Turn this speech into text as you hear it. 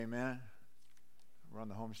Amen. We're on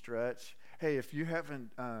the home stretch. Hey, if you haven't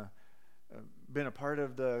been a part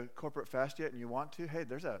of the corporate fast yet and you want to, hey,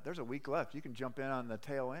 there's a week left. You can jump in on the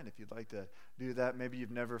tail end if you'd like to do that. Maybe you've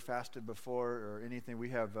never fasted before or anything. We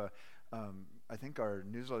have, I think our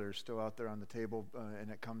newsletter is still out there on the table, and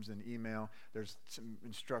it comes in email. There's some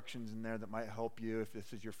instructions in there that might help you if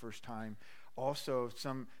this is your first time. Also,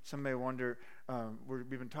 some may wonder, we've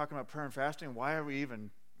been talking about prayer and fasting. Why are we even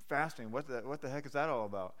fasting? What the heck is that all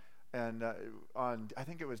about? And I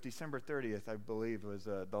think it was December 30th, I believe, was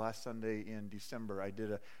the last Sunday in December. I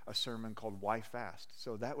did a sermon called Why Fast?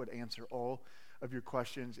 So that would answer all of your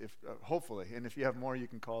questions, if hopefully. And if you have more, you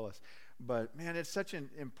can call us. But man, it's such an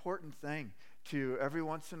important thing to every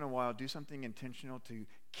once in a while do something intentional to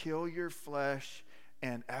kill your flesh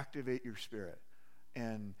and activate your spirit.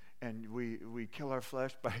 And we kill our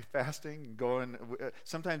flesh by fasting and going.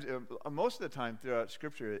 Sometimes, most of the time throughout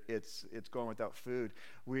Scripture, it's going without food.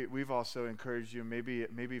 We've also encouraged you,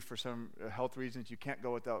 maybe for some health reasons you can't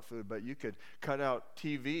go without food, but you could cut out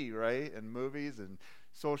TV, right, and movies and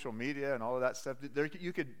social media and all of that stuff.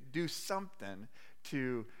 You could do something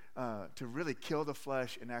to really kill the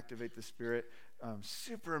flesh and activate the spirit.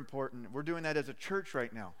 Super important. We're doing that as a church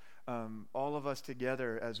right now. All of us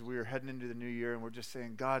together as we're heading into the new year, and we're just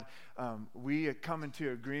saying, God, we come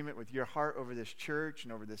into agreement with your heart over this church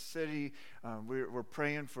and over this city. We're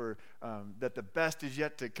praying for that the best is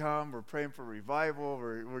yet to come. We're praying for revival.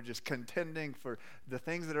 We're just contending for the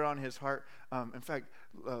things that are on his heart. In fact,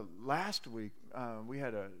 last week we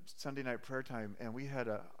had a Sunday night prayer time, and we had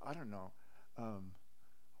I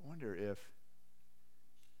wonder if,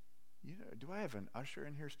 do I have an usher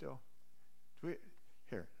in here still?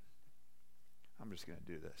 Here. I'm just going to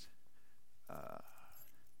do this.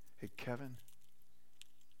 Hey, Kevin,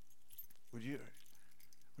 would you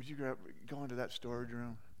go into that storage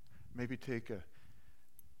room? Maybe take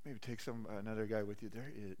another guy with you.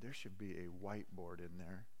 There should be a whiteboard in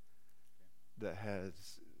there that has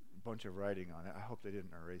a bunch of writing on it. I hope they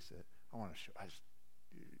didn't erase it. I want to show.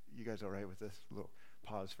 You guys all right with this? A little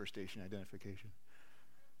pause for station identification.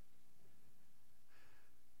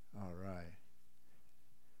 All right.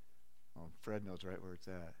 Well, Fred knows right where it's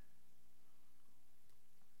at.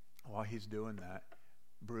 While he's doing that,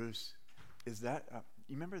 Bruce, is that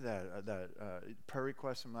you remember that prayer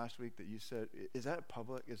request from last week that you said? Is that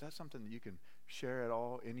public? Is that something that you can share at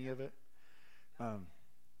all? Any of it?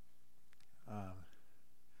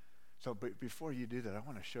 So, but before you do that, I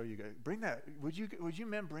want to show you guys. Bring that. Would you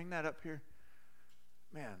men bring that up here?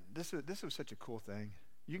 Man, this was such a cool thing.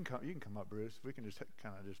 You can come up, Bruce. We can just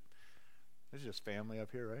kind of just. This is just family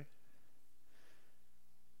up here, right?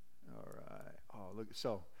 All right. Oh, look.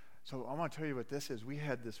 So I want to tell you what this is. We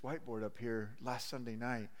had this whiteboard up here last Sunday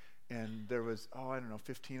night, and there was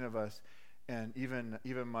 15 of us, and even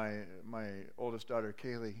my oldest daughter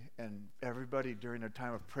Kaylee, and everybody during their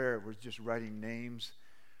time of prayer was just writing names,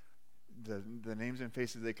 the names and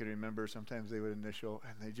faces they could remember. Sometimes they would initial,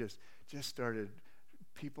 and they just started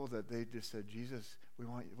people that they just said, Jesus,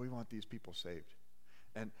 we want these people saved.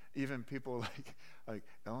 And even people like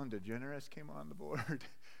Ellen DeGeneres came on the board.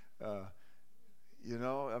 So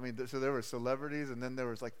there were celebrities, and then there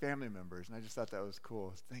was like family members, and I just thought that was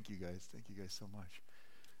cool. Thank you guys so much.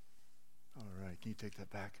 All right, can you take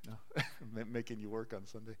that back? No, making you work on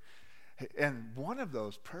Sunday. And one of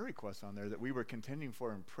those prayer requests on there that we were contending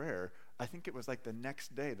for in prayer, I think it was like the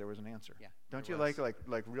next day there was an answer. Yeah, don't you like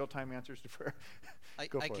real-time answers to prayer? I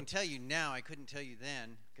can tell you now. I couldn't tell you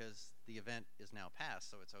then because the event is now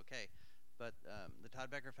past, so it's okay. But the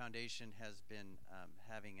Todd Becker Foundation has been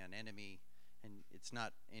having an enemy, and it's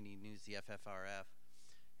not any news, the FFRF.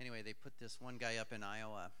 Anyway, they put this one guy up in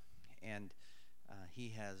Iowa, and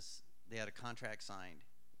they had a contract signed,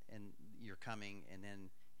 and you're coming, and then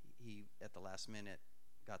he, at the last minute,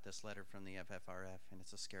 got this letter from the FFRF, and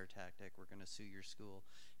it's a scare tactic. We're going to sue your school.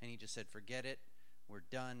 And he just said, forget it. We're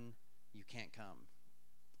done. You can't come.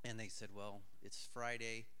 And they said, well, it's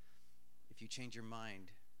Friday. If you change your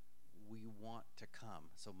mind, we want to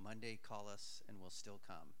come. So Monday, call us, and we'll still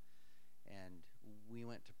come. And we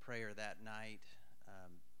went to prayer that night.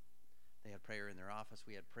 They had prayer in their office.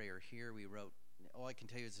 We had prayer here. We wrote, all I can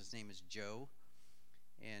tell you is his name is Joe.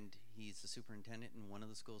 And he's the superintendent in one of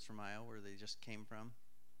the schools from Iowa where they just came from.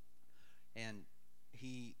 And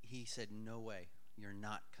he said, no way, you're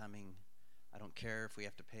not coming. I don't care if we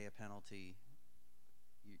have to pay a penalty.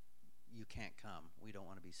 You can't come. We don't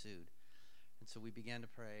want to be sued. And so we began to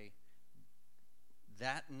pray.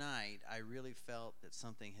 That night, I really felt that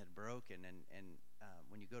something had broken. And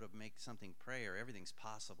when you go to make something prayer, everything's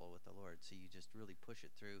possible with the Lord. So you just really push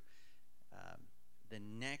it through. The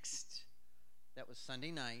next That was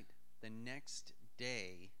Sunday night. The next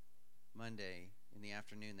day, Monday, in the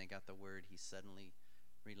afternoon, they got the word. He suddenly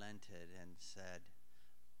relented and said,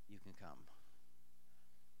 "You can come."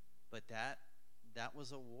 But that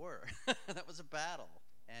was a war. That was a battle,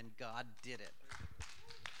 and God did it.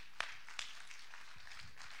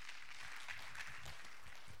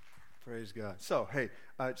 Praise God. So, hey,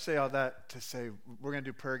 I'd say all that to say we're going to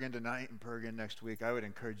do prayer again tonight and prayer again next week. I would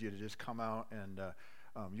encourage you to just come out and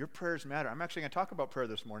your prayers matter. I'm actually going to talk about prayer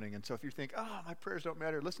this morning, and so if you think, my prayers don't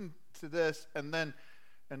matter, listen to this, and then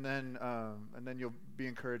you'll be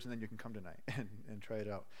encouraged, and then you can come tonight and try it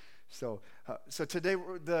out. So today,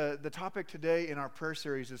 the topic today in our prayer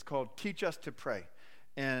series is called "Teach Us to Pray,"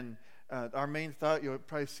 and our main thought you'll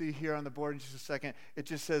probably see here on the board in just a second. It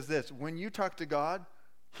just says this: when you talk to God,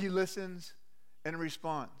 He listens and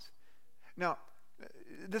responds. Now,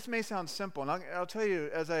 this may sound simple, and I'll tell you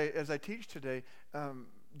as I teach today,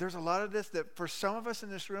 there's a lot of this that for some of us in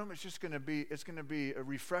this room, it's going to be a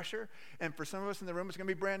refresher, and for some of us in the room, it's going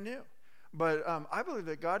to be brand new. But I believe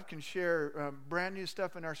that God can share brand new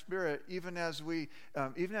stuff in our spirit, even as we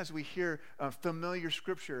hear familiar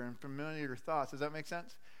scripture and familiar thoughts. Does that make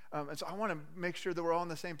sense? And so I want to make sure that we're all on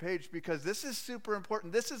the same page, because this is super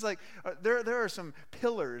important. This is like, there are some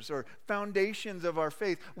pillars or foundations of our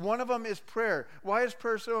faith. One of them is prayer. Why is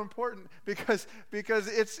prayer so important? Because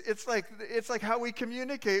it's like how we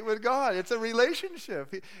communicate with God. It's a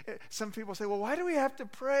relationship. Some people say, well, why do we have to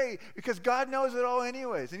pray? Because God knows it all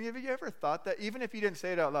anyways. And have you ever thought that? Even if you didn't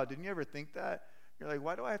say it out loud, didn't you ever think that? You're like,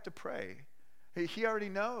 why do I have to pray? He already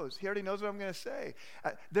knows. He already knows what I'm going to say.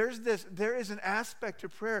 There is an aspect to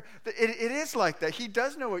prayer that it is like that. He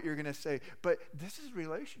does know what you're going to say, but this is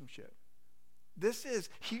relationship. This is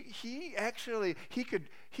he could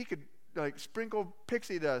like sprinkle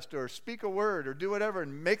pixie dust or speak a word or do whatever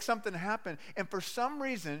and make something happen. And for some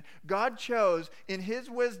reason, God chose in His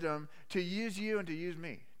wisdom to use you and to use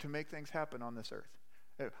me to make things happen on this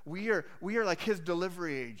earth. We are like His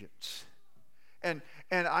delivery agents. And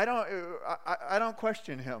I don't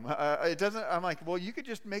question Him. It doesn't. I'm like, well, you could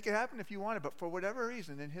just make it happen if you wanted. But for whatever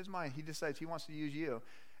reason, in His mind, He decides He wants to use you,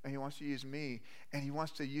 and He wants to use me, and He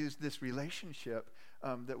wants to use this relationship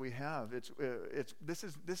that we have.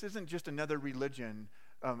 This isn't just another religion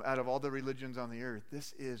out of all the religions on the earth.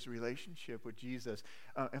 This is relationship with Jesus.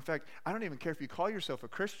 In fact, I don't even care if you call yourself a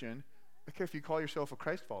Christian. I care if you call yourself a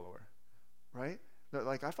Christ follower, right?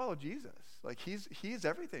 Like, I follow Jesus. Like, he's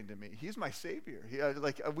everything to me. He's my Savior.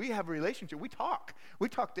 We have a relationship. We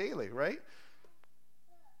talk daily, right?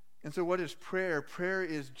 And so what is prayer? Prayer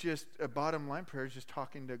is just a bottom line. Prayer is just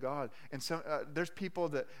talking to God. And so there's people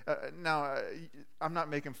that, now, I'm not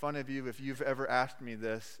making fun of you if you've ever asked me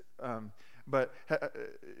this, but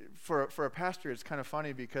for a pastor, it's kind of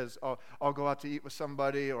funny because I'll go out to eat with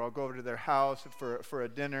somebody, or I'll go over to their house for a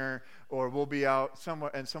dinner, or we'll be out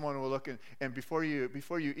somewhere, and someone will look, and before you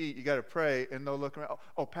eat, you got to pray, and they'll look around.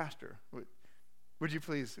 Oh, pastor, would you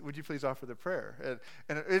please offer the prayer?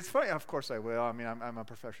 And it's funny. Of course I will. I mean, I'm a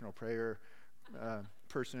professional prayer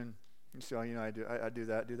person, so I do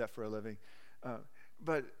that for a living.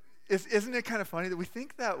 But isn't it kind of funny that we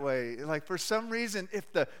think that way? Like, for some reason,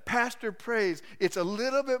 if the pastor prays, it's a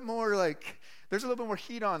little bit more like, there's a little bit more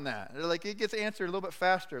heat on that. Like, it gets answered a little bit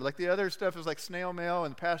faster. Like, the other stuff is like snail mail,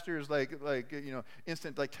 and the pastor is like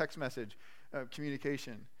instant, like, text message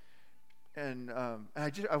communication. And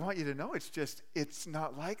I want you to know it's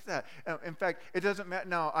not like that. In fact, it doesn't matter.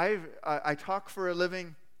 Now, I talk for a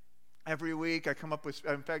living. Every week I come up with,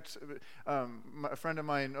 in fact, a friend of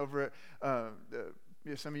mine over at,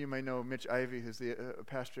 some of you may know Mitch Ivey, who's the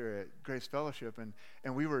pastor at Grace Fellowship,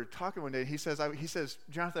 and we were talking one day. He says,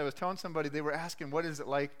 Jonathan, I was telling somebody, they were asking, what is it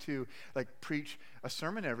like to preach a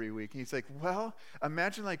sermon every week? And he's like, well,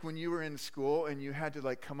 imagine when you were in school and you had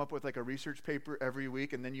to come up with a research paper every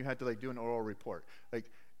week, and then you had to do an oral report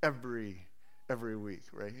every week,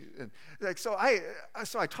 right? And so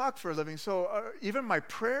I talk for a living. So even my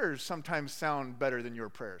prayers sometimes sound better than your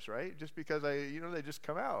prayers, right? Just because they just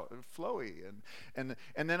come out flowy, and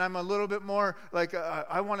then I'm a little bit more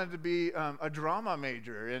I wanted to be a drama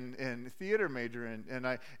major and theater major,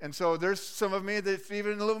 and so there's some of me that's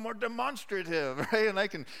even a little more demonstrative, right? And I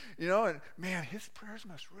can, and man, his prayers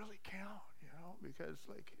must really count. Because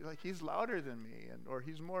he's louder than me, or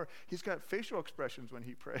he's got facial expressions when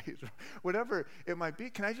he prays, or whatever it might be.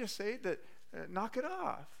 Can I just say that knock it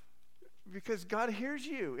off? Because God hears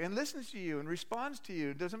you and listens to you and responds to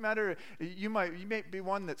you. It doesn't matter. You may be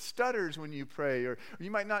one that stutters when you pray, or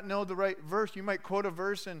you might not know the right verse. You might quote a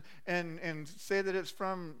verse and say that it's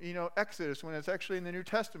from Exodus when it's actually in the New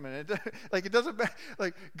Testament. It doesn't matter.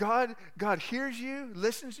 Like God hears you,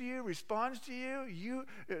 listens to you, responds to you.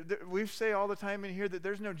 We say all the time in here that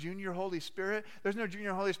there's no junior Holy Spirit. There's no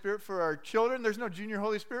junior Holy Spirit for our children. There's no junior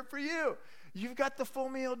Holy Spirit for you. You've got the full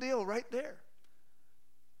meal deal right there.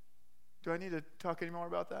 Do I need to talk any more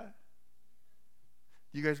about that?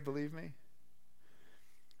 You guys believe me?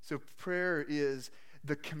 So prayer is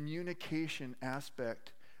the communication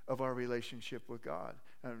aspect of our relationship with God.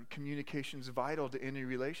 Communication is vital to any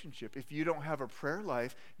relationship. If you don't have a prayer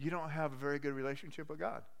life, you don't have a very good relationship with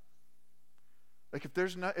God. Like if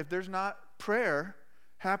there's not prayer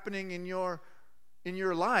happening in your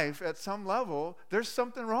life at some level, there's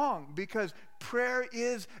something wrong, because prayer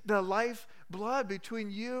is the lifeblood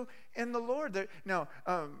between you and the Lord. Now,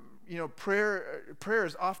 prayer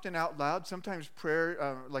is often out loud. Sometimes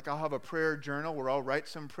prayer, like I'll have a prayer journal where I'll write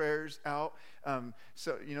some prayers out.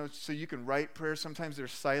 So you can write prayers. Sometimes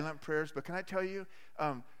there's silent prayers. But can I tell you,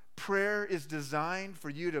 prayer is designed for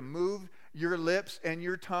you to move your lips and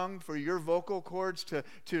your tongue, for your vocal cords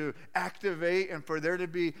to activate, and for there to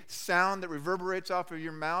be sound that reverberates off of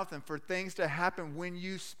your mouth, and for things to happen when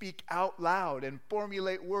you speak out loud and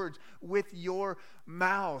formulate words with your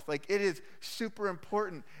mouth. Like, it is super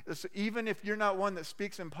important. So even if you're not one that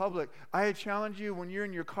speaks in public, I challenge you, when you're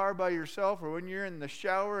in your car by yourself, or when you're in the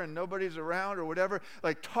shower and nobody's around or whatever,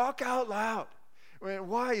 like, talk out loud.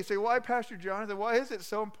 Why? You say, why, Pastor Jonathan? Why is it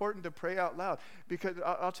so important to pray out loud? Because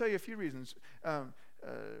I'll tell you a few reasons.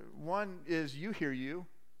 One is you hear you.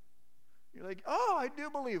 You're like, oh, I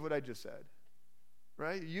do believe what I just said.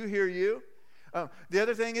 Right? You hear you. The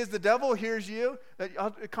other thing is the devil hears you.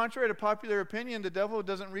 Contrary to popular opinion, the devil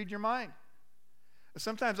doesn't read your mind.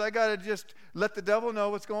 Sometimes I got to just let the devil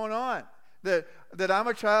know what's going on. That I'm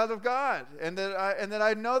a child of God, and that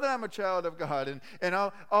I know that I'm a child of God, and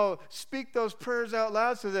I'll speak those prayers out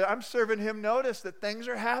loud so that I'm serving him notice that things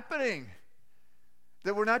are happening,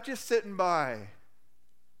 that we're not just sitting by.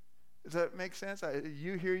 Does that make sense?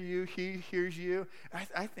 You hear you, he hears you.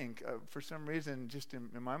 I think for some reason, just in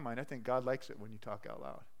my mind, I think God likes it when you talk out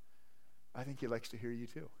loud. I think he likes to hear you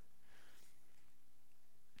too.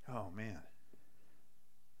 Oh man.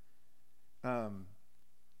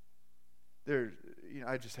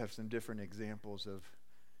 I just have some different examples of,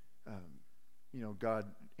 God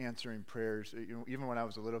answering prayers. Even when I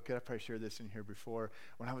was a little kid, I probably shared this in here before.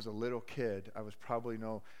 When I was a little kid, I was probably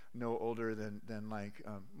no older than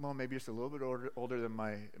maybe just a little bit older than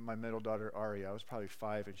my middle daughter Ari. I was probably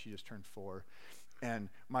 5, and she just turned 4. And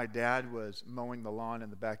my dad was mowing the lawn in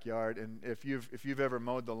the backyard. And if you've ever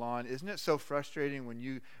mowed the lawn, isn't it so frustrating when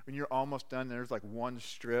you're almost done? And there's like one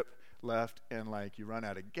strip left, and like you run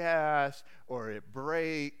out of gas, or it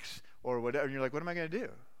breaks, or whatever, and you're like, what am I going to do?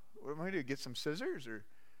 What am I going to do? Get some scissors? Or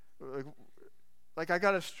like I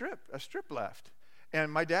got a strip left.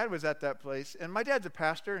 And my dad was at that place, and my dad's a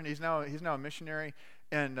pastor, and he's now a missionary.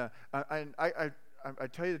 And I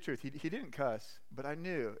tell you the truth, he didn't cuss, but I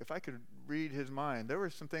knew if I could read his mind, there were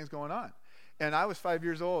some things going on. And I was 5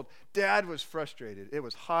 years old. Dad was frustrated. It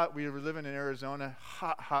was hot. We were living in Arizona,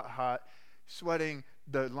 hot, sweating.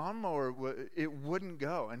 The lawnmower, it wouldn't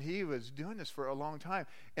go. And he was doing this for a long time.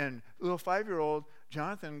 And little 5-year-old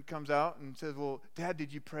Jonathan comes out and says, well, Dad,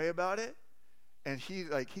 did you pray about it? And he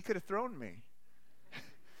could have thrown me,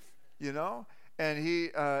 And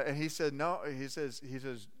he said, no. He says,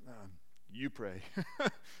 you pray,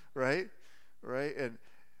 right? And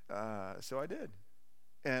so I did.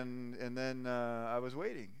 And then I was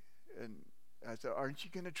waiting. And I said, aren't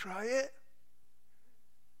you going to try it?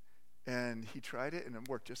 And he tried it, and it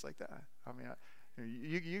worked just like that. I mean,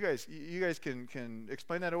 you guys can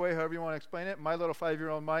explain that away however you want to explain it. My little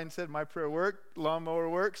 5-year-old mind said, my prayer worked, lawnmower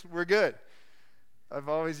works, we're good. I've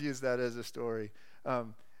always used that as a story.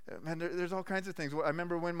 Man, there's all kinds of things. I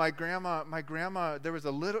remember when my grandma, there was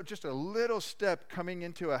just a little step coming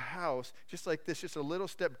into a house, just like this, just a little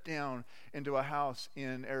step down into a house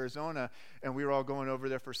in Arizona, and we were all going over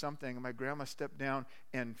there for something, and my grandma stepped down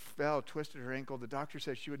and fell, twisted her ankle. The doctor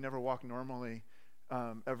said she would never walk normally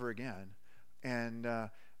ever again. And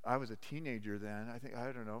I was a teenager then.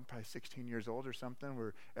 I don't know, probably 16 years old or something.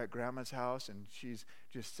 We're at grandma's house, and she's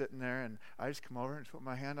just sitting there, and I just come over and put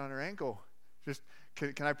my hand on her ankle. Just,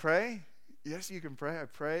 can I pray? Yes, you can pray. I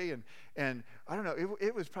pray, and I don't know.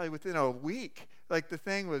 It was probably within a week. Like, the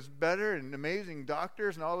thing was better, and amazing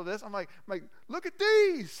doctors and all of this. I'm like, look at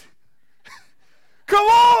these. Come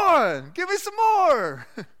on, give me some more.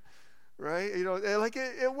 right? Like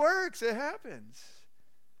it works. It happens.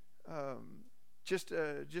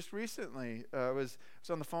 Just recently, I was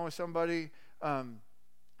on the phone with somebody.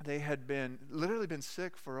 They had literally been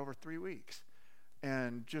sick for over 3 weeks,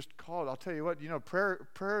 and just called. I'll tell you what,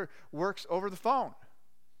 prayer works over the phone.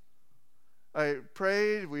 I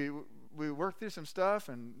prayed. We worked through some stuff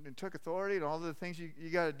and took authority and all the things you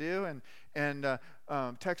got to do, and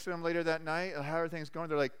texted them later that night. How are things going?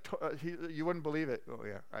 They're like, you wouldn't believe it. Oh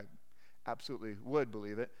yeah, I absolutely would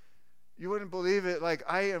believe it. You wouldn't believe it. Like,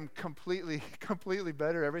 I am completely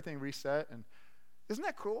better. Everything reset. And isn't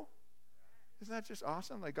that cool? Isn't that just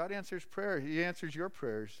awesome? Like, God answers prayer. He answers your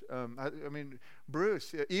prayers. I mean,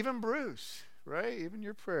 Bruce, right? Even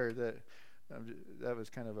your prayer, that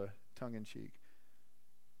was kind of a tongue-in-cheek.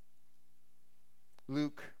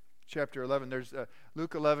 Luke chapter 11. There's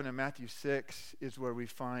Luke 11 and Matthew 6 is where we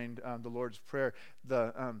find the Lord's Prayer.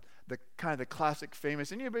 The kind of the classic,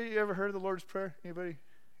 famous. Anybody ever heard of the Lord's Prayer? Anybody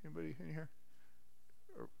in here?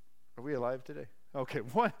 Are we alive today? Okay,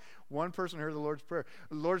 one person heard the Lord's Prayer.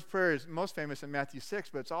 The Lord's Prayer is most famous in Matthew 6,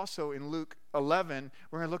 but it's also in Luke 11.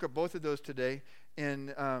 We're going to look at both of those today.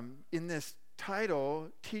 And in this title,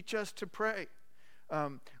 Teach Us to Pray.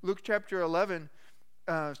 Luke chapter 11,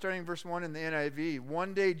 starting verse 1 in the NIV.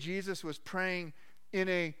 One day Jesus was praying in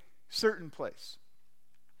a certain place.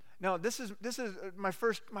 Now, this is my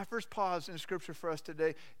first pause in Scripture for us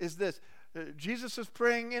today is this. Jesus was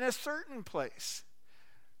praying in a certain place.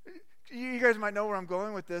 You guys might know where I'm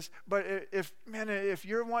going with this, but if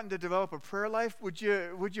you're wanting to develop a prayer life, would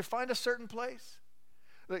you find a certain place?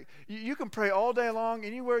 Like, you can pray all day long,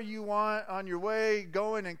 anywhere you want, on your way,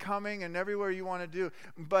 going and coming, and everywhere you want to do.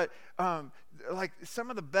 But like, some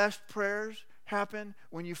of the best prayers happen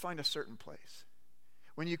when you find a certain place.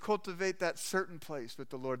 When you cultivate that certain place with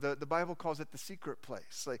the Lord. The Bible calls it the secret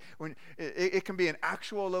place. Like, when it can be an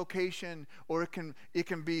actual location, or it can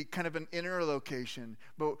be kind of an inner location.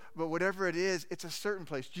 But whatever it is, it's a certain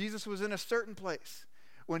place. Jesus was in a certain place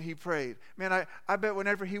when he prayed. Man, I bet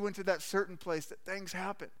whenever he went to that certain place that things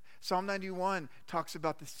happened. Psalm 91 talks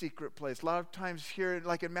about the secret place. A lot of times here,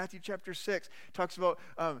 like in Matthew chapter 6, talks about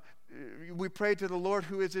we pray to the Lord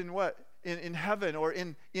who is in what? In heaven, or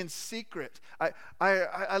in secret.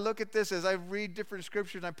 I look at this as I read different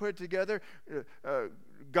scriptures and I put it together.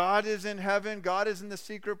 God is in heaven. God is in the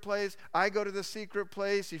secret place. I go to the secret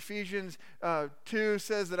place. Ephesians 2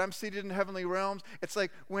 says that I'm seated in heavenly realms. It's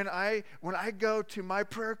like when I go to my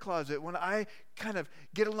prayer closet, when I kind of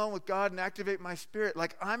get alone with God and activate my spirit,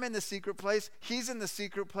 like, I'm in the secret place. He's in the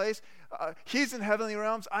secret place. He's in heavenly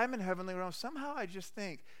realms. I'm in heavenly realms. Somehow I just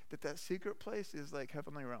think that secret place is like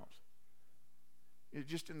heavenly realms.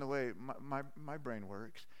 Just in the way my brain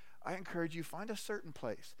works. I encourage you, find a certain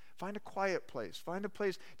place. Find a quiet place. Find a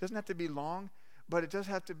place. It doesn't have to be long, but it does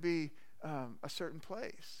have to be a certain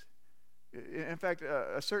place. In fact,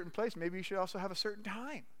 a certain place, maybe you should also have a certain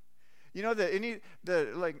time. You know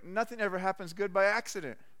that like, nothing ever happens good by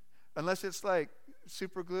accident, unless it's like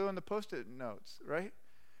super glue on the Post-it notes, right?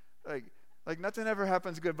 Like nothing ever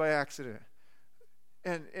happens good by accident.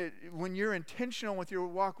 And when you're intentional with your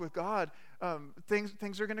walk with God,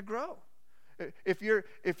 things are going to grow. If you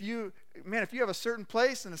have a certain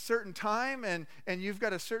place and a certain time, and you've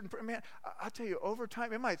got a certain, man, I'll tell you, over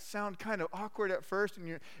time, it might sound kind of awkward at first,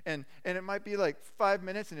 and it might be like 5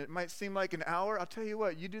 minutes, and it might seem like an hour. I'll tell you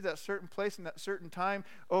what, you do that certain place and that certain time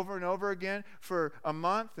over and over again for a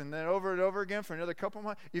month, and then over and over again for another couple of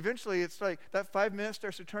months. Eventually, it's like that 5 minutes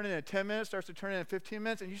starts to turn into 10 minutes, starts to turn into 15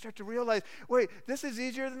 minutes, and you start to realize, wait, this is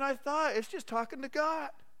easier than I thought. It's just talking to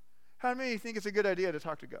God. How many of you think it's a good idea to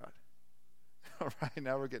talk to God? All right,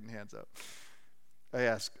 now we're getting hands up. I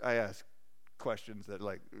ask questions that,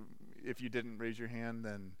 like, if you didn't raise your hand,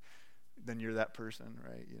 then you're that person,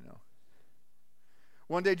 right?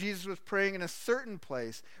 One day Jesus was praying in a certain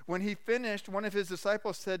place. When he finished, one of his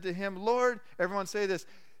disciples said to him, Lord, everyone say this,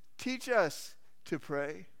 teach us to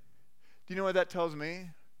pray. Do you know what that tells me?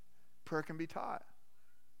 Prayer can be taught.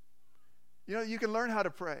 You can learn how to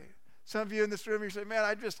pray. Some of you in this room, you say, man,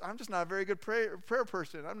 I'm just not a very good prayer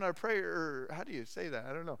person. I'm not a prayer. How do you say that?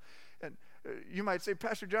 I don't know. And you might say,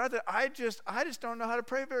 Pastor Jonathan, I just don't know how to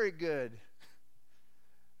pray very good.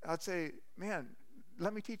 I'd say, man,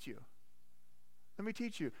 let me teach you. Let me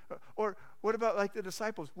teach you. Or what about like the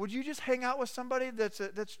disciples? Would you just hang out with somebody that's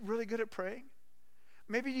really good at praying?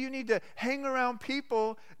 Maybe you need to hang around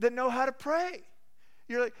people that know how to pray.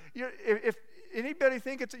 If anybody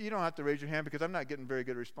think you don't have to raise your hand because I'm not getting very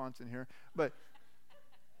good response in here, but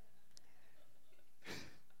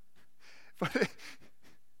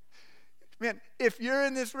man, if you're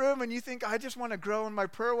in this room and you think, I just want to grow in my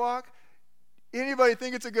prayer walk, Anybody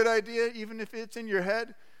think it's a good idea, even if it's in your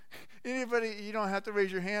head? Anybody, you don't have to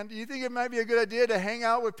raise your hand. Do you think it might be a good idea to hang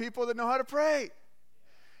out with people that know how to pray?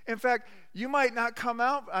 In fact, you might not come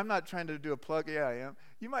out. I'm not trying to do a plug. Yeah, I am.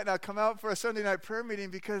 You might not come out for a Sunday night prayer meeting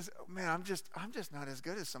because, man, I'm just not as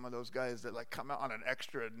good as some of those guys that like come out on an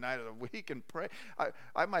extra night of the week and pray.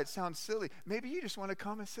 I might sound silly. Maybe you just want to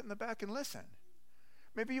come and sit in the back and listen.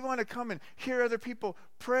 Maybe you want to come and hear other people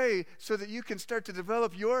pray so that you can start to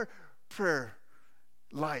develop your prayer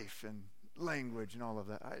life and language and all of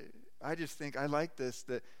that. I just think I like this,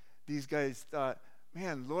 that these guys thought,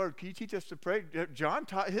 man, Lord, can you teach us to pray? John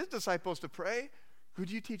taught his disciples to pray. Would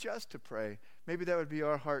you teach us to pray? Maybe that would be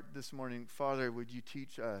our heart this morning. Father, would you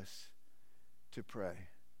teach us to pray?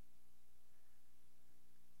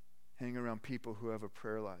 Hang around people who have a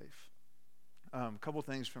prayer life. A couple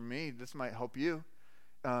things from me. This might help you.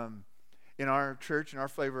 In our church, in our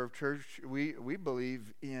flavor of church, we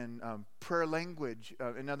believe in prayer language.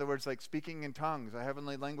 In other words, like speaking in tongues, a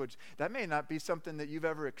heavenly language. That may not be something that you've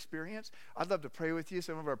ever experienced. I'd love to pray with you.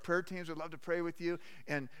 Some of our prayer teams would love to pray with you.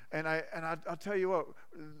 And I'll tell you what,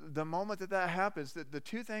 the moment that happens, the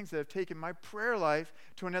two things that have taken my prayer life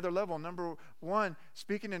to another level. Number one,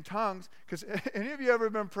 speaking in tongues. Because any of you ever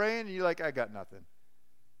been praying and you're like, I got nothing?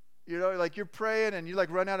 You know, like you're praying and you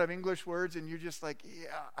like run out of English words and you're just like, yeah,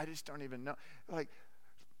 I just don't even know. Like,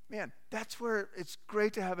 man, that's where it's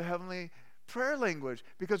great to have a heavenly prayer language,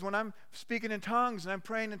 because when I'm speaking in tongues and I'm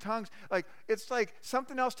praying in tongues, like it's like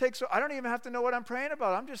something else takes. I don't even have to know what I'm praying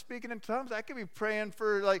about. I'm just speaking in tongues. I could be praying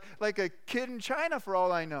for like a kid in China for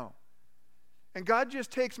all I know. And God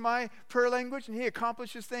just takes my prayer language and he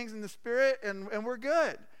accomplishes things in the Spirit and we're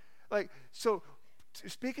good. Like, so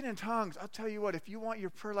speaking in tongues, I'll tell you what, if you want your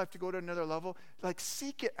prayer life to go to another level, like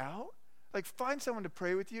seek it out. Like find someone to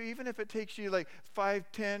pray with you, even if it takes you like 5,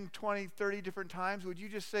 10, 20, 30 different times. Would you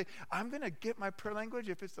just say, I'm going to get my prayer language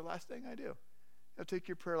if it's the last thing I do? It'll take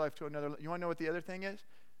your prayer life to another level. You want to know what the other thing is?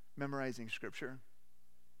 Memorizing Scripture.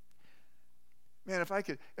 Man, if I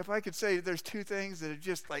could say there's two things that have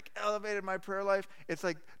just like elevated my prayer life, it's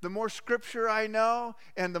like the more Scripture I know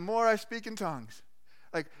and the more I speak in tongues.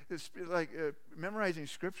 Memorizing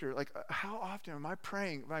Scripture. Like, how often am I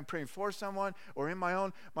praying? I'm praying for someone or in my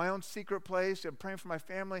own secret place. I'm praying for my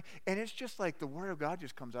family, and it's just like the Word of God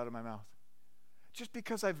just comes out of my mouth, just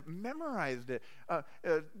because I've memorized it.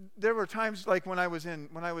 There were times like when I was in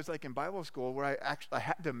Bible school where I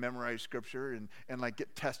had to memorize Scripture and like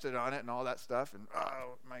get tested on it and all that stuff. And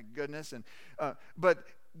oh my goodness! But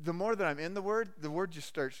the more that I'm in the Word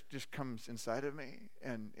just comes inside of me.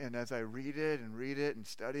 And as I read it and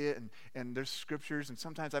study it, and there's scriptures, and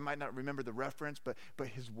sometimes I might not remember the reference, but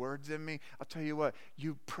His Word's in me. I'll tell you what,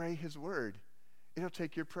 you pray His Word. It'll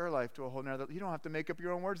take your prayer life to a whole nother. You don't have to make up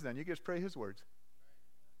your own words then. You just pray His words.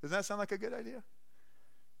 Does that sound like a good idea?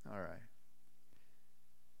 All right.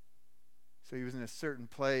 So he was in a certain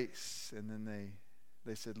place, and then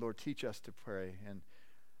they said, Lord, teach us to pray. And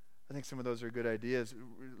I think some of those are good ideas.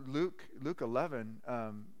 Luke 11,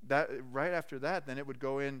 that right after that, then it would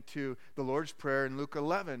go into the Lord's Prayer in Luke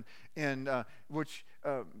 11, and which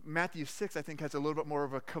Matthew 6, I think, has a little bit more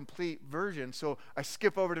of a complete version. So I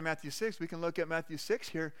skip over to Matthew 6. We can look at Matthew 6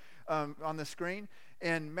 here on the screen.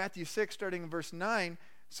 And Matthew 6, starting in verse 9,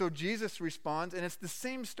 so Jesus responds, and it's the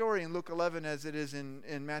same story in Luke 11 as it is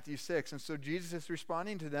in Matthew 6. And so Jesus is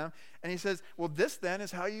responding to them, and he says, well, this then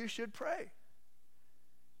is how you should pray.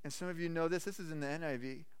 And some of you know this. This is in the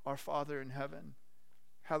NIV. Our Father in heaven,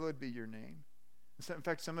 hallowed be your name. So, in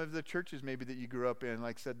fact, some of the churches maybe that you grew up in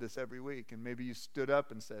like said this every week, and maybe you stood up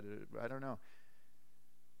and said it. I don't know.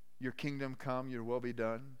 Your kingdom come, your will be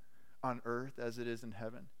done on earth as it is in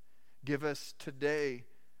heaven. Give us today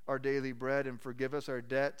our daily bread, and forgive us our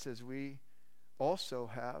debts as we also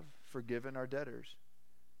have forgiven our debtors.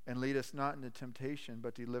 And lead us not into temptation,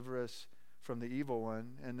 but deliver us from the evil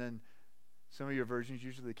one. And then some of your versions,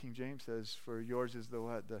 usually the King James says, for yours is the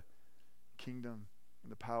what? The kingdom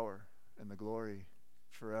and the power and the glory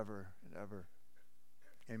forever and ever.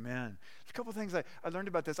 Amen. There's a couple of things I learned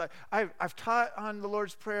about this. I've taught on the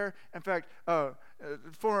Lord's Prayer. In fact,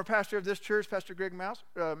 former pastor of this church, Pastor Greg Mast,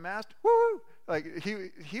 woo! Like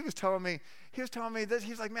he was telling me this.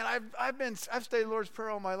 He's like, man, I've studied the Lord's Prayer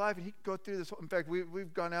all my life, and he could go through this. In fact,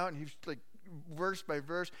 we've gone out and he's like verse by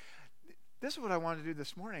verse. This is what I wanted to do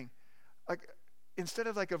this morning. Like, instead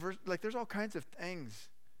of like a verse, like there's all kinds of things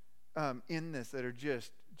in this that are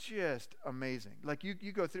just amazing. Like you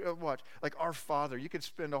go through, watch, like Our Father. You could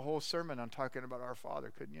spend a whole sermon on talking about Our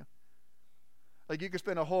Father, couldn't you? Like you could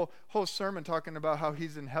spend a whole sermon talking about how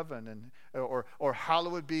he's in heaven, and or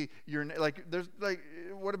hallowed be your name. Like there's like,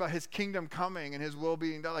 what about his kingdom coming and his will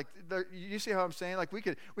being done? Like you see how I'm saying? Like we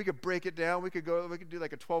could break it down. We could do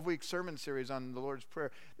like a 12-week sermon series on the Lord's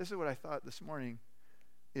Prayer. This is what I thought this morning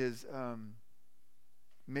is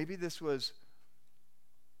maybe this was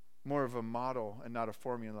more of a model and not a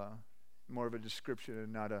formula, more of a description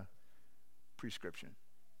and not a prescription.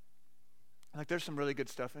 Like there's some really good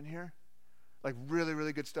stuff in here. Like really,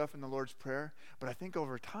 really good stuff in the Lord's Prayer. But I think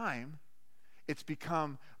over time, it's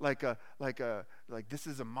become like this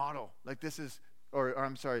is a model. Like this is, or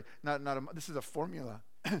I'm sorry, this is a formula.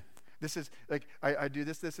 This is like, I do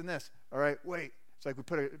this, and this. All right, wait. It's like we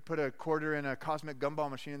put a quarter in a cosmic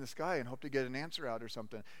gumball machine in the sky and hope to get an answer out or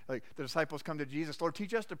something. Like the disciples come to Jesus, Lord,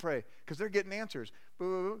 teach us to pray, because they're getting answers.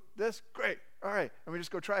 Boo, this, great. All right. And we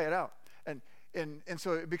just go try it out. And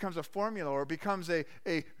so it becomes a formula, or it becomes like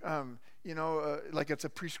it's a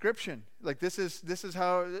prescription. Like this is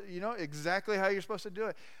how, exactly how you're supposed to do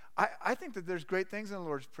it. I think that there's great things in the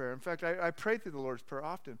Lord's Prayer. In fact, I pray through the Lord's Prayer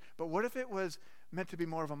often. But what if it was meant to be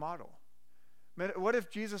more of a model? What if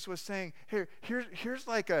Jesus was saying, here's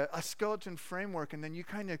like a skeleton framework, and then you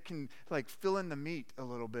kind of can like fill in the meat a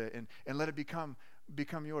little bit and let it become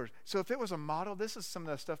yours. So if it was a model, this is some of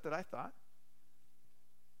the stuff that I thought.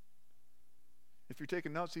 If you're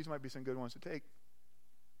taking notes, these might be some good ones to take.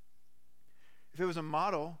 If it was a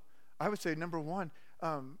model, I would say number one,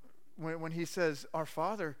 when he says our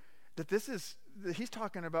Father, that he's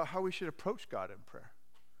talking about how we should approach God in prayer.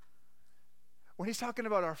 When he's talking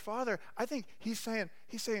about our Father, I think he's saying,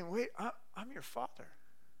 wait, I'm your Father.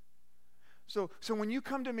 So when you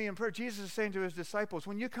come to me in prayer, Jesus is saying to his disciples,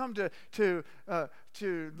 when you come to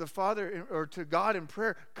the Father or to God in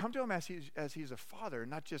prayer, come to him as he's a Father,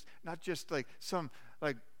 not just like some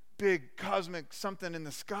like big cosmic something in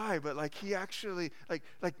the sky, but like he actually like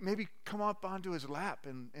maybe come up onto his lap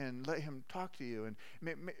and let him talk to you, and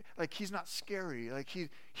like he's not scary, like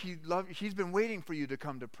he's been waiting for you to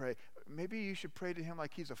come to pray. Maybe you should pray to him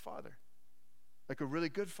like he's a father, like a really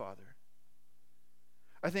good father.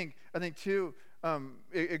 I think too,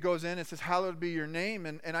 it goes in, it says, hallowed be your name.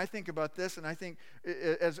 And I think about this, and I think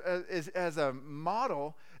as a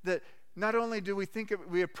model that not only do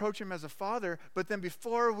we approach him as a father, but then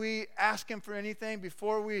before we ask him for anything,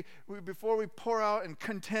 before we pour out and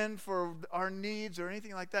contend for our needs or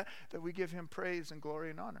anything like that, that we give him praise and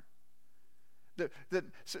glory and honor.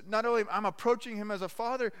 So not only I'm approaching him as a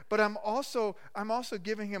father, but I'm also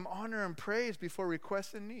giving him honor and praise before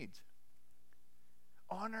requests and needs.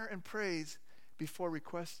 Honor and praise before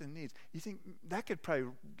requests and needs. You think that could probably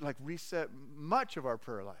like reset much of our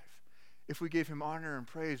prayer life if we gave him honor and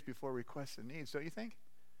praise before requests and needs, don't you think?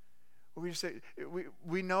 Or we just say,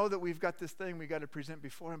 we know that we've got this thing we got to present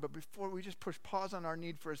before him, but before we just push pause on our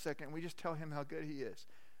need for a second, and we just tell him how good he is,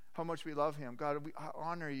 how much we love him. God, I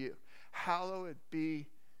honor you. Hallowed be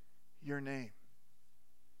your name.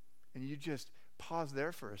 And you just pause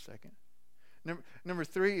there for a second. Number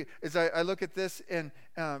three is I look at this and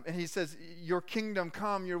he says, "Your kingdom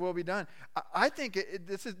come, your will be done." I think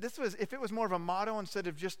this was if it was more of a motto instead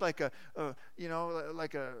of just like a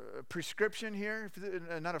prescription here,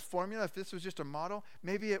 not a formula. If this was just a model,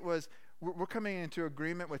 maybe it was we're coming into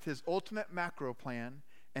agreement with his ultimate macro plan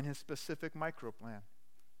and his specific micro plan.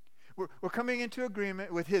 We're coming into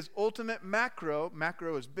agreement with his ultimate macro.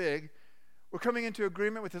 Macro is big. We're coming into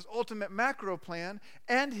agreement with his ultimate macro plan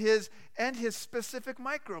and his specific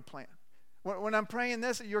micro plan. When I'm praying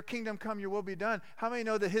this, your kingdom come, your will be done, how many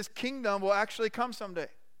know that his kingdom will actually come someday?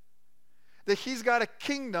 That he's got a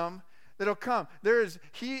kingdom that'll come.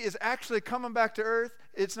 He is actually coming back to earth.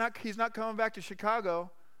 He's not coming back to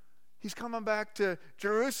Chicago. He's coming back to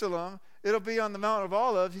Jerusalem. It'll be on the Mount of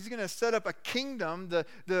Olives. He's going to set up a kingdom.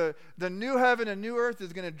 The new heaven and new earth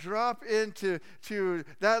is going to drop into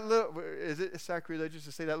that little, is it sacrilegious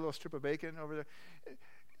to say that little strip of bacon over there?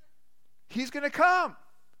 He's going to come.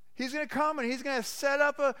 He's going to come and he's going to set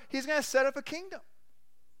up a kingdom.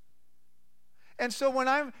 And so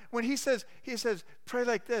when he says, pray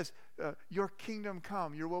like this, your kingdom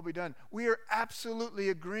come, your will be done. We are absolutely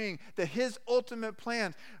agreeing that his ultimate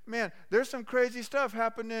plans, man, there's some crazy stuff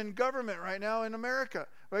happening in government right now in America.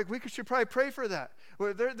 Like we should probably pray for that.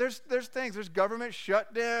 Well, there's things, there's government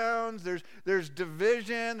shutdowns, there's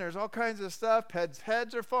division, there's all kinds of stuff.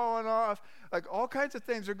 Heads are falling off. Like all kinds of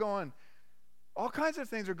things are going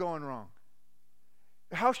wrong.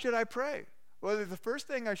 How should I pray? Well, the first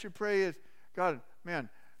thing I should pray is, God, man,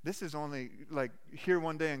 this is only like here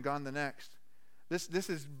one day and gone the next. This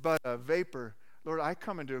is but a vapor. Lord, I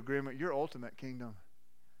come into agreement. Your ultimate kingdom.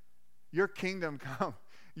 Your kingdom come.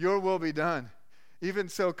 Your will be done. Even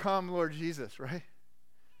so, come, Lord Jesus, right?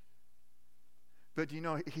 But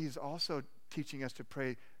he's also teaching us to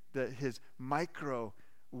pray that his micro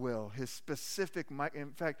will, his specific,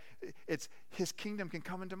 in fact, it's his kingdom can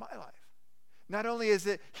come into my life. Not only is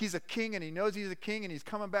it he's a king and he knows he's a king and he's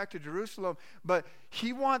coming back to Jerusalem, but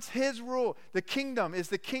he wants his rule. The kingdom is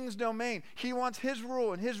the king's domain. He wants his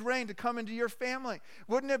rule and his reign to come into your family.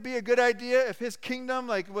 Wouldn't it be a good idea if his kingdom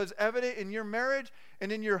was evident in your marriage and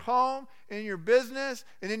in your home, and in your business,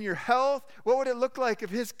 and in your health? What would it look like if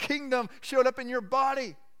his kingdom showed up in your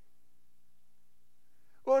body?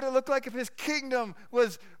 What would it look like if his kingdom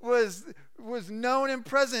was known and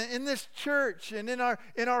present in this church and in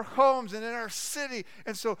our homes and in our city?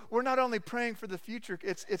 And so we're not only praying for the future,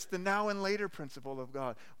 it's the now and later principle of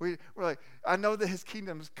God. We're like, I know that his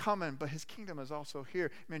kingdom is coming, but his kingdom is also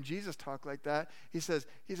here. Man, Jesus talked like that. He says,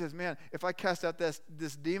 man, if I cast out this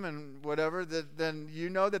demon, whatever, then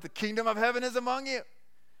you know that the kingdom of heaven is among you.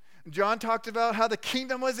 John talked about how the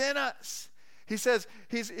kingdom was in us. He says,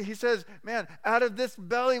 man, out of this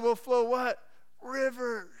belly will flow what?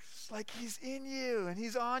 Rivers. Like he's in you and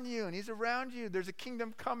he's on you and he's around you. There's a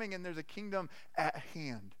kingdom coming and there's a kingdom at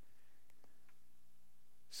hand.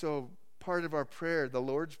 So part of our prayer, the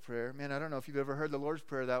Lord's Prayer, man, I don't know if you've ever heard the Lord's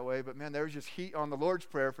Prayer that way, but man, there was just heat on the Lord's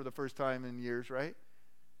Prayer for the first time in years, right?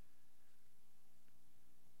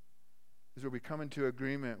 Is where we come into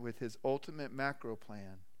agreement with his ultimate macro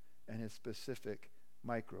plan and his specific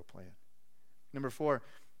micro plan. Number 4,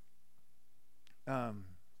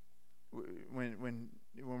 when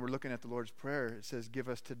we're looking at the Lord's Prayer, it says, "Give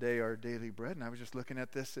us today our daily bread." And I was just looking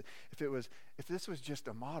at this. If this was just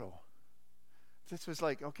a model, if this was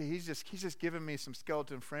like, okay, he's just giving me some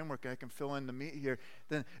skeleton framework I can fill in the meat here,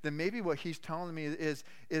 then maybe what he's telling me is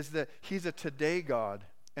that he's a today God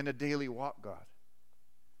and a daily walk God.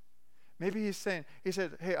 Maybe he said,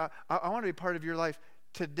 hey, I want to be part of your life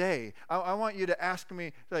today. I want you to ask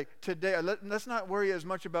me, like, today. Let's not worry as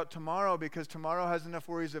much about tomorrow because tomorrow has enough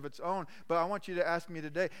worries of its own. But I want you to ask me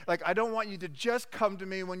today. Like, I don't want you to just come to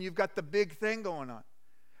me when you've got the big thing going on.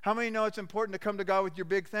 How many know it's important to come to God with your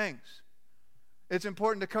big things? It's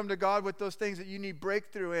important to come to God with those things that you need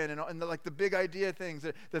breakthrough in and the big idea things,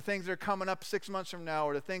 the things that are coming up 6 months from now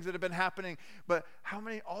or the things that have been happening. But how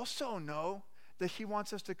many also know that he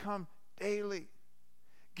wants us to come daily?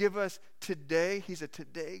 Give us today. He's a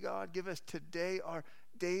today God. Give us today our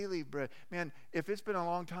daily bread. Man, if it's been a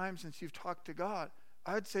long time since you've talked to God,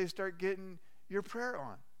 I'd say start getting your prayer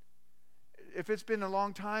on. If it's been a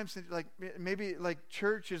long time since, maybe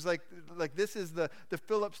church is like this is the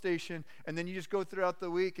fill-up station, and then you just go throughout the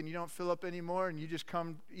week and you don't fill up anymore, and you just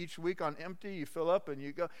come each week on empty, you fill up and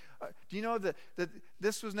you go. Do you know that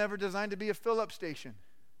this was never designed to be a fill-up station?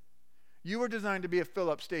 You were designed to be a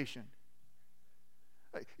fill-up station.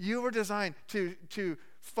 You were designed to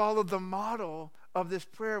follow the model of this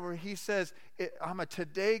prayer where he says, I'm a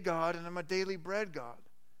today God and I'm a daily bread God.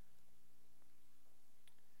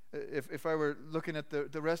 If I were looking at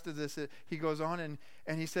the rest of this, he goes on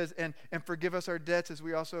and he says, and forgive us our debts as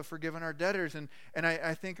we also have forgiven our debtors. And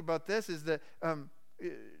I think about this is that,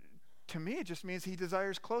 to me, it just means he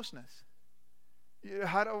desires closeness.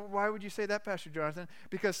 Why would you say that, Pastor Jonathan?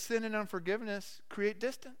 Because sin and unforgiveness create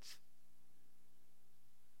distance.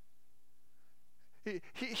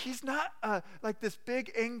 He's not like this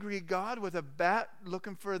big angry God with a bat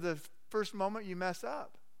looking for the first moment you mess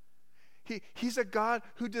up. He's a God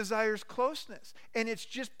who desires closeness. And it's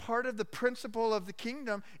just part of the principle of the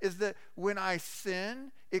kingdom is that when I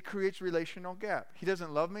sin, it creates relational gap. He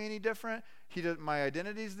doesn't love me any different. My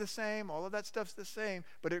identity is the same. All of that stuff's the same.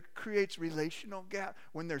 But it creates relational gap.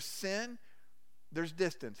 When there's sin, there's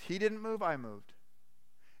distance. He didn't move, I moved.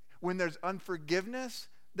 When there's unforgiveness,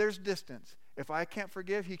 there's distance. If I can't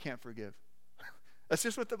forgive, he can't forgive. That's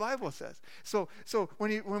just what the Bible says. So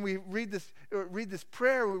when we read this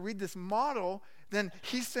prayer, we read this model, then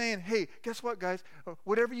he's saying, hey, guess what, guys?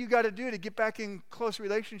 Whatever you got to do to get back in close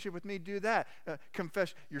relationship with me, do that.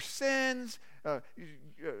 Confess your sins,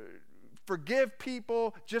 forgive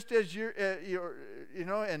people, just as you're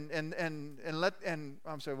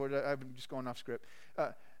I'm sorry, I'm just going off script.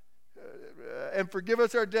 And forgive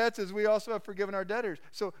us our debts as we also have forgiven our debtors.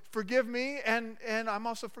 So forgive me, and I'm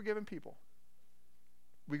also forgiving people.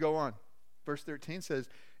 We go on. Verse 13 says,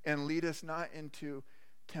 and lead us not into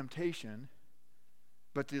temptation,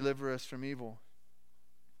 but deliver us from evil.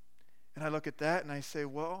 And I look at that and I say,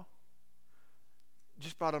 well,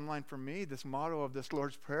 just bottom line for me, this motto of this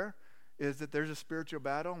Lord's Prayer is that there's a spiritual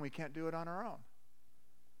battle and we can't do it on our own.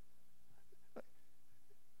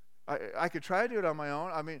 I could try to do it on my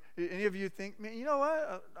own. I mean, any of you think, man, you know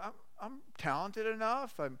what? I'm talented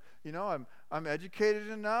enough. I'm educated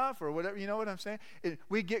enough, or whatever. You know what I'm saying?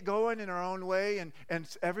 We get going in our own way, and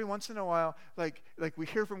every once in a while, like we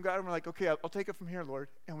hear from God, and we're like, okay, I'll take it from here, Lord,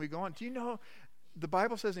 and we go on. Do you know the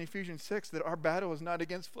Bible says in Ephesians 6 that our battle is not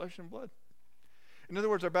against flesh and blood? In other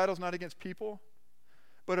words, our battle is not against people,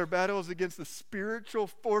 but our battle is against the spiritual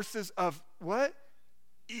forces of what?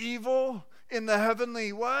 Evil in the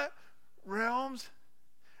heavenly what? Realms.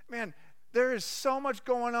 Man, there is so much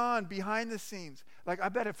going on behind the scenes. Like, I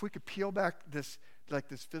bet if we could peel back this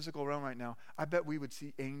physical realm right now, I bet we would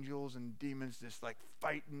see angels and demons just like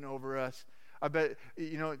fighting over us. I bet,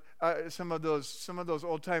 some of those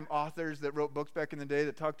old-time authors that wrote books back in the day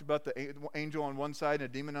that talked about the angel on one side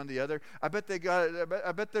and a demon on the other, I bet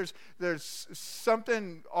there's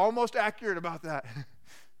something almost accurate about that.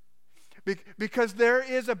 Because there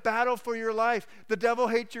is a battle for your life. The devil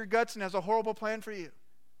hates your guts and has a horrible plan for you.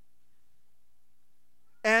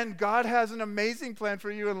 And God has an amazing plan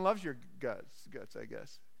for you and loves your guts, I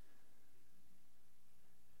guess.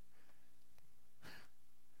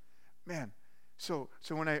 Man, so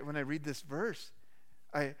when I read this verse,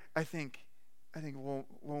 I think, well,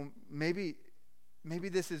 maybe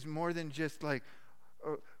this is more than just like,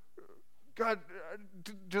 God,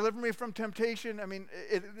 deliver me from temptation. I mean,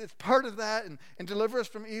 it's part of that, and deliver us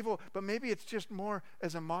from evil. But maybe it's just more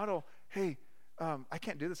as a model. Hey, I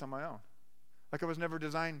can't do this on my own. Like, I was never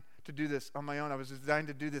designed to do this on my own. I was designed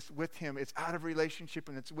to do this with him. It's out of relationship,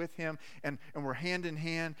 and it's with him, and we're hand in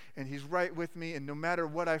hand, and he's right with me, and no matter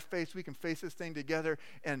what I face, we can face this thing together,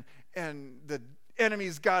 and the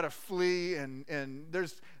enemy's got to flee, and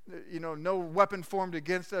there's, no weapon formed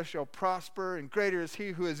against us shall prosper, and greater is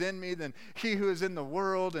he who is in me than he who is in the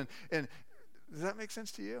world. And does that make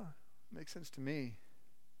sense to you? It makes sense to me.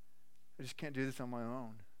 I just can't do this on my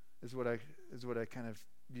own, is what I kind of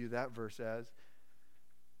view that verse as.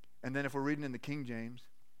 And then if we're reading in the King James,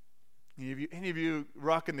 any of you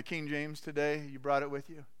rocking the King James today? You brought it with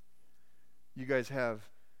you? You guys have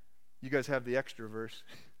the extra verse.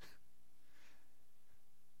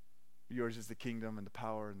 Yours is the kingdom and the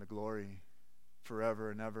power and the glory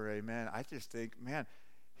forever and ever. Amen. I just think, man,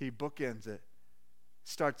 he bookends it.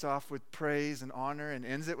 Starts off with praise and honor and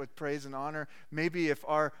ends it with praise and honor. Maybe if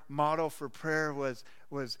our model for prayer was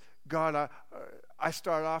God, I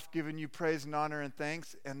start off giving you praise and honor and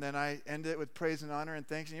thanks, and then I end it with praise and honor and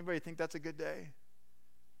thanks. Anybody think that's a good day?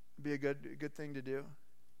 It'd be a good thing to do.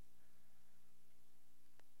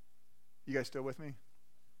 You guys still with me?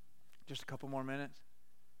 Just a couple more minutes.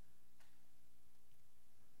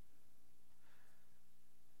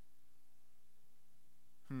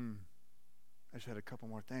 I just had a couple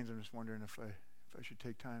more things. I'm just wondering if I should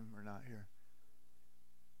take time or not here.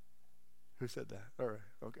 Who said that? All right.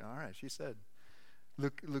 Okay. All right. She said.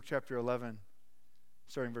 Luke chapter 11,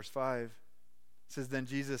 starting verse 5, says, "Then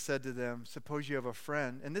Jesus said to them, suppose you have a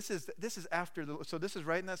friend." And this is after so this is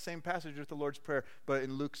right in that same passage with the Lord's Prayer, but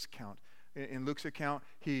in Luke's account. In Luke's account,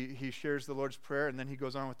 he shares the Lord's Prayer, and then he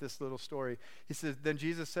goes on with this little story. He says, "Then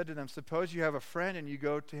Jesus said to them, suppose you have a friend and you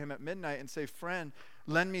go to him at midnight and say, 'Friend,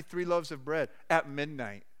 lend me 3 loaves of bread.'" At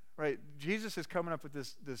midnight, right? Jesus is coming up with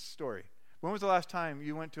this story. When was the last time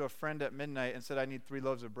you went to a friend at midnight and said, "I need 3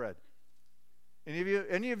 loaves of bread"?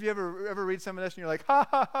 Any of you ever read some of this and you're like, ha,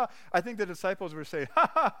 ha, ha? I think the disciples were saying, ha,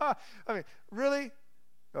 ha, ha. I mean, really?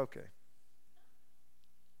 Okay.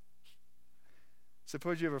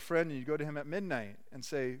 Suppose you have a friend and you go to him at midnight and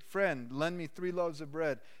say, "Friend, lend me 3 loaves of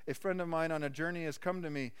bread. A friend of mine on a journey has come to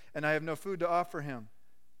me, and I have no food to offer him."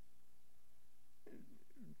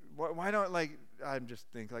 Why don't, I'm just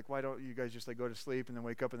thinking, why don't you guys just go to sleep and then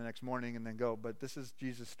wake up in the next morning and then go? But this is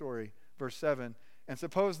Jesus' story. Verse 7, "And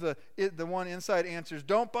suppose the one inside answers,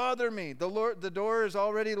 'Don't bother me. The door is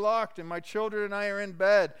already locked, and my children and I are in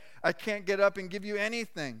bed. I can't get up and give you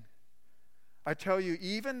anything.' I tell you,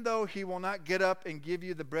 even though he will not get up and give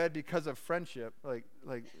you the bread because of friendship," like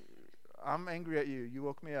I'm angry at you, you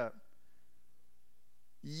woke me up,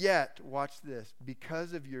 "yet," watch this,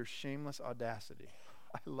 "because of your shameless audacity."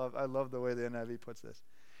 I love the way the NIV puts this.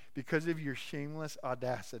 "Because of your shameless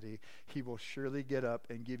audacity, he will surely get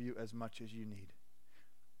up and give you as much as you need."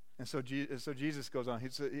 And so Jesus goes on.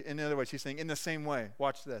 In other words, he's saying, in the same way,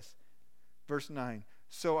 watch this. Verse 9,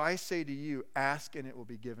 "So I say to you, ask and it will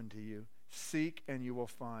be given to you. Seek and you will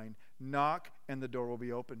find. Knock and the door will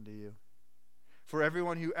be opened to you. For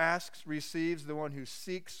everyone who asks receives, the one who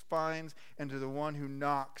seeks finds, and to the one who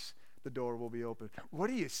knocks the door will be opened." What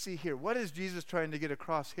do you see here? What is Jesus trying to get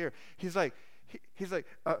across here? He's like,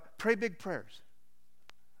 pray big prayers.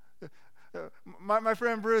 My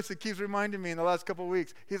friend Bruce, he keeps reminding me in the last couple of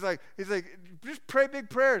weeks. He's like, just pray big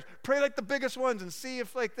prayers. Pray like the biggest ones and see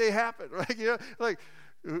if like they happen. Right? Like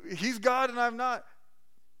he's God and I'm not.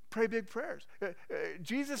 Pray big prayers.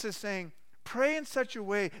 Jesus is saying, pray in such a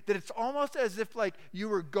way that it's almost as if like you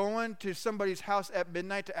were going to somebody's house at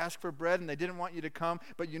midnight to ask for bread and they didn't want you to come,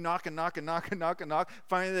 but you knock and knock and knock and knock and knock.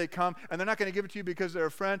 Finally they come, and they're not going to give it to you because they're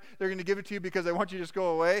a friend. They're going to give it to you because they want you to just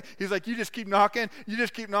go away. He's like, you just keep knocking, you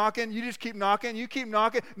just keep knocking, you just keep knocking, you keep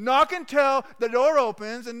knocking. Knock until the door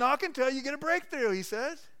opens and knock until you get a breakthrough, he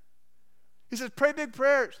says. He says, pray big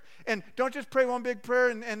prayers. And don't just pray one big prayer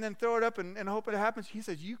and then throw it up and hope it happens. He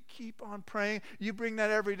says, you keep on praying. You bring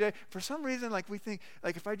that every day. For some reason, like we think,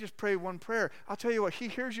 like if I just pray one prayer, I'll tell you what, he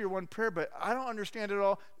hears your one prayer, but I don't understand it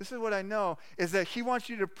all. This is what I know, is that he wants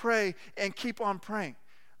you to pray and keep on praying.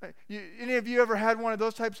 Any of you ever had one of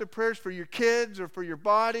those types of prayers for your kids or for your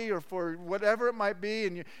body or for whatever it might be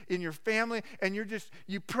in your family, and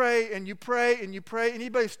you pray and you pray and you pray,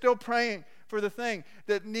 anybody's still praying for the thing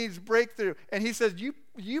that needs breakthrough, and he says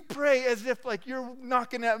you pray as if like you're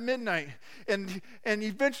knocking at midnight, and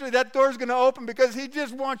eventually that door's going to open because he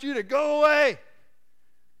just wants you to go away.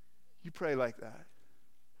 You pray like that.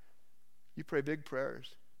 You pray big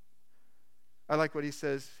prayers. I like what he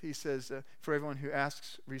says. He says, for everyone who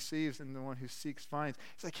asks receives, and the one who seeks finds.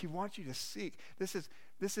 It's like he wants you to seek. This is.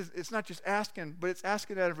 It's not just asking, but it's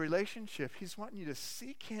asking out of relationship. He's wanting you to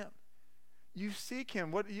seek him. You seek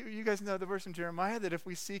him. What you guys know the verse in Jeremiah that if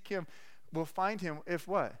we seek him, we'll find him. If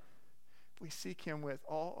what? If we seek him with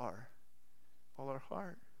all our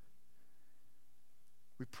heart.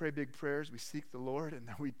 We pray big prayers. We seek the Lord, and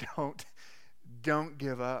then we don't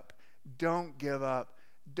give up. Don't give up.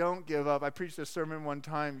 Don't give up. I preached a sermon one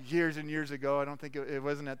time years and years ago. I don't think it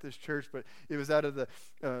wasn't at this church, but it was out of the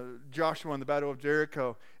Joshua and the Battle of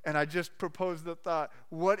Jericho. And I just proposed the thought,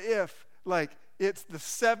 what if, like, it's the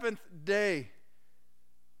 7th day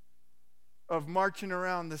of marching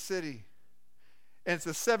around the city. And it's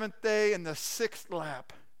the 7th day and the 6th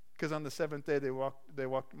lap. Because on the 7th day they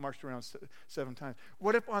marched around 7 times.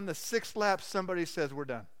 What if on the 6th lap somebody says, we're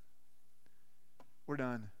done? We're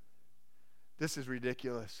done. This is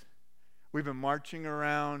ridiculous. We've been marching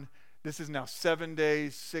around. This is now 7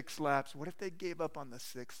 days, 6 laps. What if they gave up on the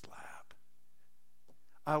 6th lap?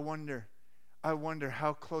 I wonder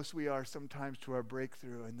how close we are sometimes to our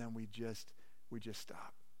breakthrough, and then we just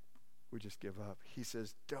stop. We just give up. He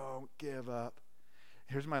says, don't give up.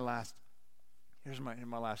 Here's my last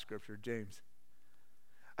scripture, James.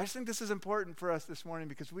 I just think this is important for us this morning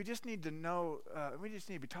because we just need to know, we just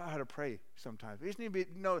need to be taught how to pray sometimes. We just need to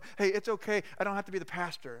know, hey, it's okay. I don't have to be the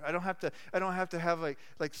pastor. I don't have to have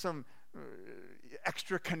like some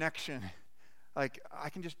extra connection. Like I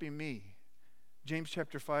can just be me. James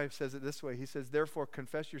chapter 5 says it this way. He says, therefore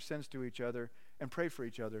confess your sins to each other and pray for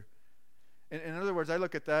each other. In other words, I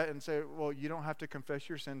look at that and say, well, you don't have to confess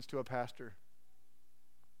your sins to a pastor.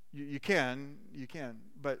 You can,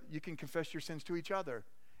 but you can confess your sins to each other.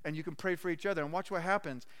 And you can pray for each other. And watch what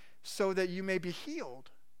happens so that you may be healed.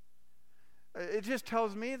 It just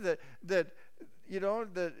tells me that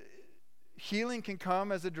healing can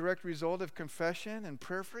come as a direct result of confession and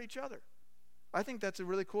prayer for each other. I think that's a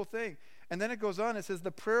really cool thing. And then it goes on. It says, the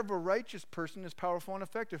prayer of a righteous person is powerful and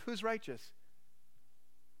effective. Who's righteous?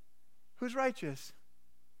 Who's righteous?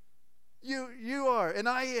 You are, and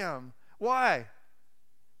I am. Why?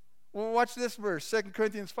 Well, watch this verse, 2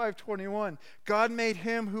 Corinthians 5:21. God made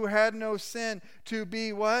him who had no sin to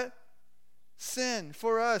be what? Sin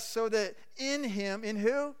for us, so that in him, in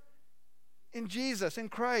who? In Jesus, in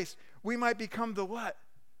Christ, we might become the what?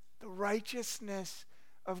 The righteousness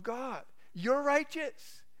of God. You're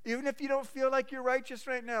righteous. Even if you don't feel like you're righteous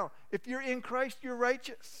right now. If you're in Christ, you're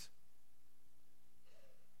righteous.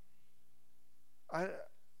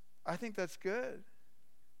 I think that's good.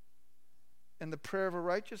 And the prayer of a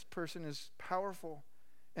righteous person is powerful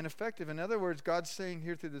and effective. In other words, God's saying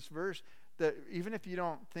here through this verse that even if you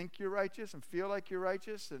don't think you're righteous and feel like you're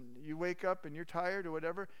righteous and you wake up and you're tired or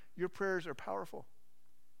whatever, your prayers are powerful.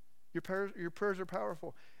 Your prayers are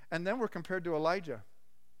powerful. And then we're compared to Elijah.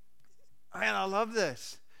 Man, I love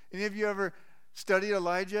this. Any of you ever studied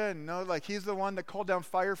Elijah and know like he's the one that called down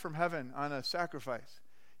fire from heaven on a sacrifice?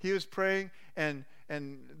 He was praying and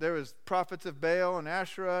there was prophets of Baal and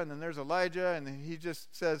Asherah, and then there's Elijah, and he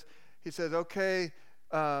says, okay,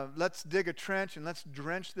 let's dig a trench and let's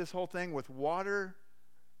drench this whole thing with water,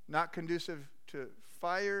 not conducive to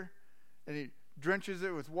fire. And he drenches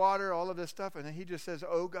it with water, all of this stuff, and then he just says,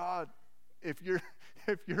 oh God, if you're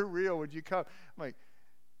real, would you come? I'm like,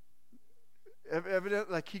 evident,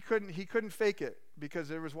 like he couldn't fake it because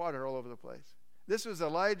there was water all over the place. This was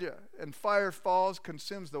Elijah, and fire falls,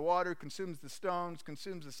 consumes the water, consumes the stones,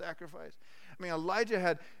 consumes the sacrifice. I mean, Elijah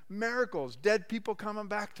had miracles, dead people coming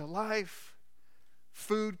back to life,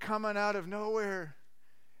 food coming out of nowhere.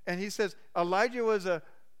 And he says Elijah was a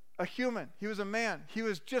human. He was a man. He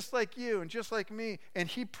was just like you and just like me. And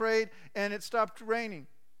he prayed and it stopped raining.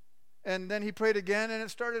 And then he prayed again and it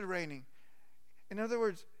started raining. In other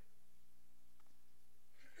words,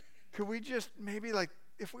 could we just maybe, like,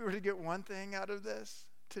 if we were to get one thing out of this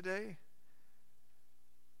today,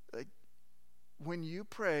 like, when you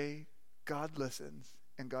pray, God listens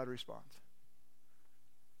and God responds.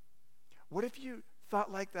 What if you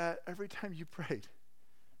thought like that every time you prayed?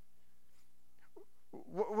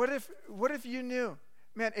 What if you knew,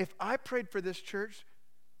 man, if I prayed for this church,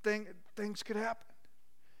 things could happen.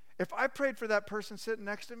 If I prayed for that person sitting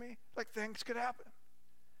next to me, like, things could happen.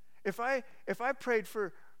 If I prayed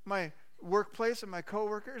for my workplace and my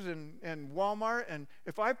coworkers and Walmart, and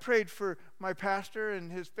if I prayed for my pastor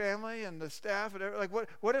and his family and the staff, and like,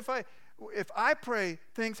 what if I pray,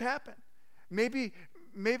 things happen? Maybe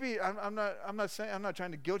I'm not saying, I'm not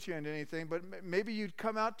trying to guilt you into anything, but maybe you'd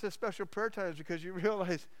come out to special prayer times because you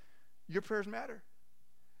realize your prayers matter.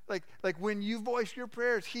 Like when you voice your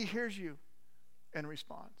prayers, he hears you and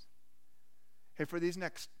responds. Hey, for these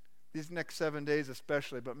next 7 days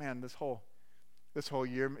especially, but man, this whole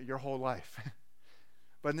year, your whole life.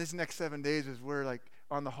 But in these next 7 days, as we're like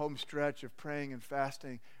on the home stretch of praying and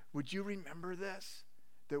fasting, would you remember this?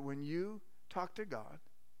 That when you talk to God,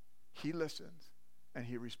 he listens and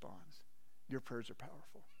he responds. Your prayers are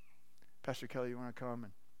powerful. Pastor Kelly, you want to come?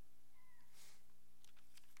 And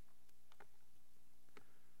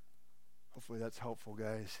hopefully that's helpful,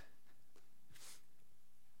 guys.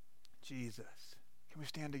 Jesus. Can we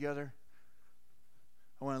stand together?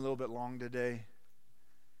 I went a little bit long today.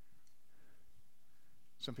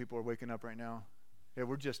 Some people are waking up right now. Yeah,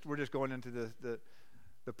 we're just going into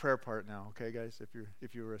the prayer part now, okay, guys?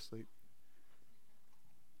 If you were asleep.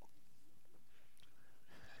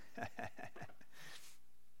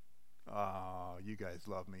 Oh, you guys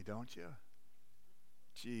love me, don't you?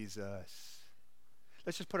 Jesus.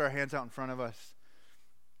 Let's just put our hands out in front of us,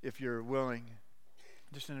 if you're willing,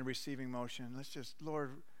 just in a receiving motion. Let's just,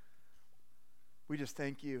 Lord, we just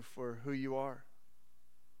thank you for who you are.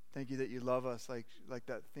 Thank you that you love us, like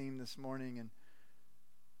that theme this morning. And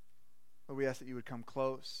Lord, we ask that you would come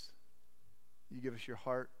close. You give us your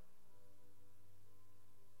heart.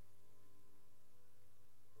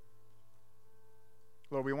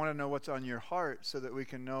 Lord, we want to know what's on your heart so that we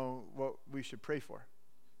can know what we should pray for.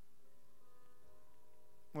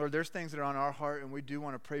 Lord, there's things that are on our heart, and we do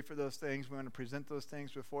want to pray for those things. We want to present those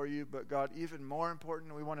things before you. But God, even more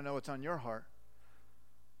important, we want to know what's on your heart.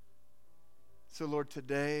 So Lord,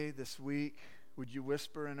 today, this week, would you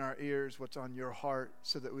whisper in our ears what's on your heart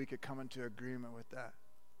so that we could come into agreement with that?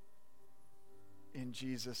 In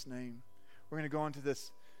Jesus' name. We're going to go into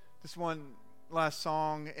this one last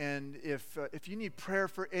song, and if you need prayer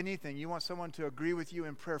for anything, you want someone to agree with you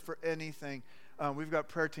in prayer for anything, we've got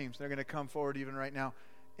prayer teams. They're going to come forward even right now.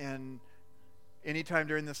 And anytime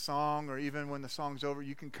during the song or even when the song's over,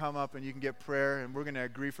 you can come up and you can get prayer, and we're going to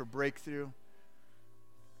agree for breakthrough.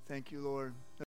 Thank you, Lord.